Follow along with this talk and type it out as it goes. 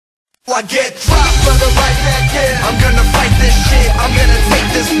I get dropped for the right back in. I'm gonna fight this shit, I'm gonna take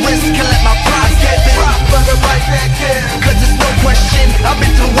this risk and let my pride get dropped for the right back in. Cause there's no question, I've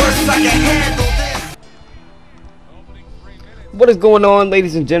been through worse, I can handle this. What is going on,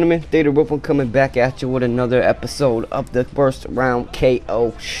 ladies and gentlemen? Data Ripple coming back at you with another episode of the First Round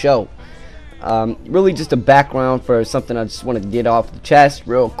KO show. Really just a background for something I just wanted to get off the chest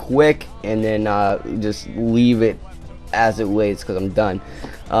real quick, and then just leave it as it lays because I'm done.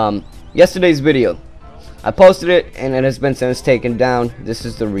 Yesterday's video, I posted it and it has been since taken down. This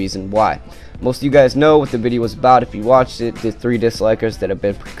is the reason why. Most of you guys know what the video was about if you watched it. The 3 dislikers that have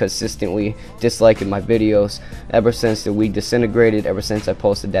been consistently disliking my videos ever since the week disintegrated, ever since I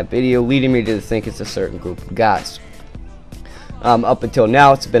posted that video, leading me to think it's a certain group of guys. Up until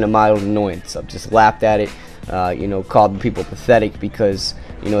now, it's been a mild annoyance. I've just laughed at it, called people pathetic because,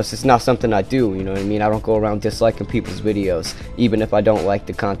 it's just not something I do, you know what I mean? I don't go around disliking people's videos, even if I don't like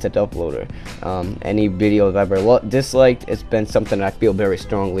the content uploader. Any video I've ever disliked, it's been something I feel very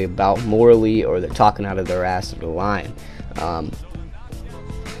strongly about morally, or they're talking out of their ass or they're lying.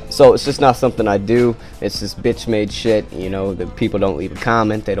 So it's just not something I do. It's just bitch made shit, the people don't leave a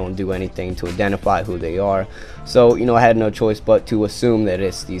comment, they don't do anything to identify who they are. So, I had no choice but to assume that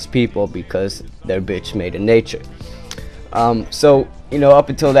it's these people because they're bitch made in nature. So, up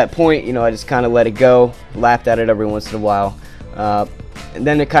until that point, I just kind of let it go, laughed at it every once in a while. And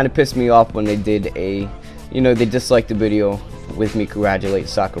then it kind of pissed me off when they did they disliked the video with me congratulating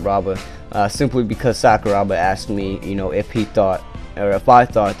Sakuraba, simply because Sakuraba asked me, if he thought, or if I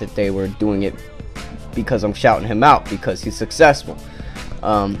thought that they were doing it because I'm shouting him out because he's successful.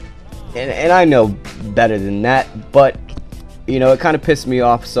 And I know better than that, but it kind of pissed me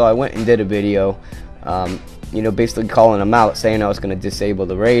off, so I went and did a video, basically calling him out, saying I was going to disable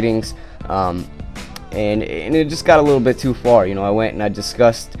the ratings, and it just got a little bit too far. I went and I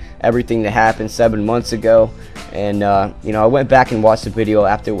discussed everything that happened 7 months ago, and I went back and watched the video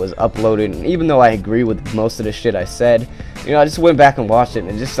after it was uploaded, and even though I agree with most of the shit I said, I just went back and watched it, and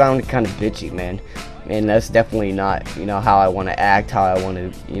it just sounded kind of bitchy, man. And that's definitely not, how I want to act, how I want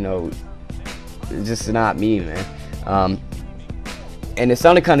to, it's just not me, man. And it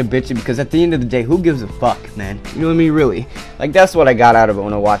sounded kind of bitchy because at the end of the day, who gives a fuck, man? You know what I mean, really? Like, that's what I got out of it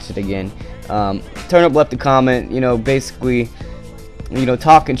when I watched it again. Turn Up left a comment, basically,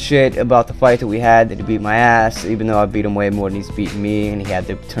 talking shit about the fight that we had, that he beat my ass, even though I beat him way more than he's beaten me, and he had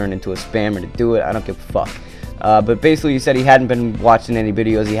to turn into a spammer to do it. I don't give a fuck. But basically, he said he hadn't been watching any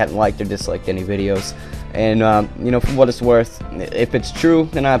videos, he hadn't liked or disliked any videos, and for what it's worth, if it's true,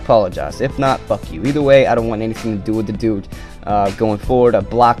 then I apologize. If not, fuck you. Either way, I don't want anything to do with the dude going forward. I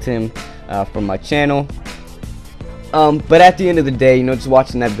blocked him from my channel. But at the end of the day, just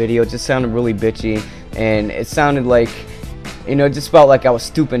watching that video, it just sounded really bitchy, and it sounded like, it just felt like I was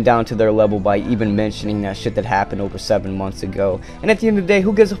stooping down to their level by even mentioning that shit that happened over 7 months ago. And at the end of the day,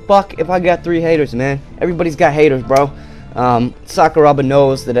 who gives a fuck if I got 3 haters, man? Everybody's got haters, bro. Sakuraba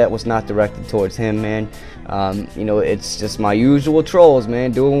knows that was not directed towards him, man. It's just my usual trolls,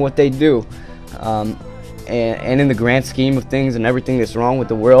 man, doing what they do. And in the grand scheme of things and everything that's wrong with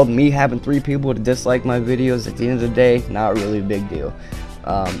the world, me having 3 people to dislike my videos, at the end of the day, not really a big deal.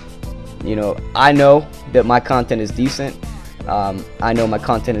 I know that my content is decent. I know my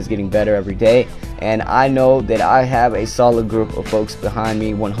content is getting better every day, and I know that I have a solid group of folks behind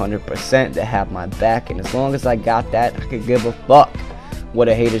me 100% that have my back, and as long as I got that, I could give a fuck what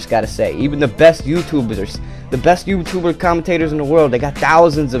a hater's got to say. Even the best YouTubers, the best YouTuber commentators in the world, they got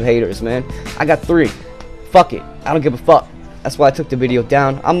thousands of haters, man. I got 3. Fuck it, I don't give a fuck. That's why I took the video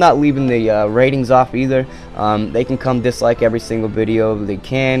down. I'm not leaving the ratings off either. They can come dislike every single video they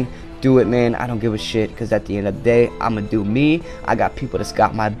can. Do it, man. I don't give a shit, because at the end of the day, I'ma do me. I got people that's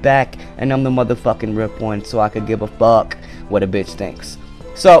got my back, and I'm the motherfucking rip one, so I could give a fuck what a bitch thinks.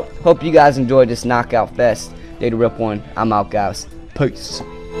 So, hope you guys enjoyed this knockout fest. Data Rip One, I'm out, guys. Peace.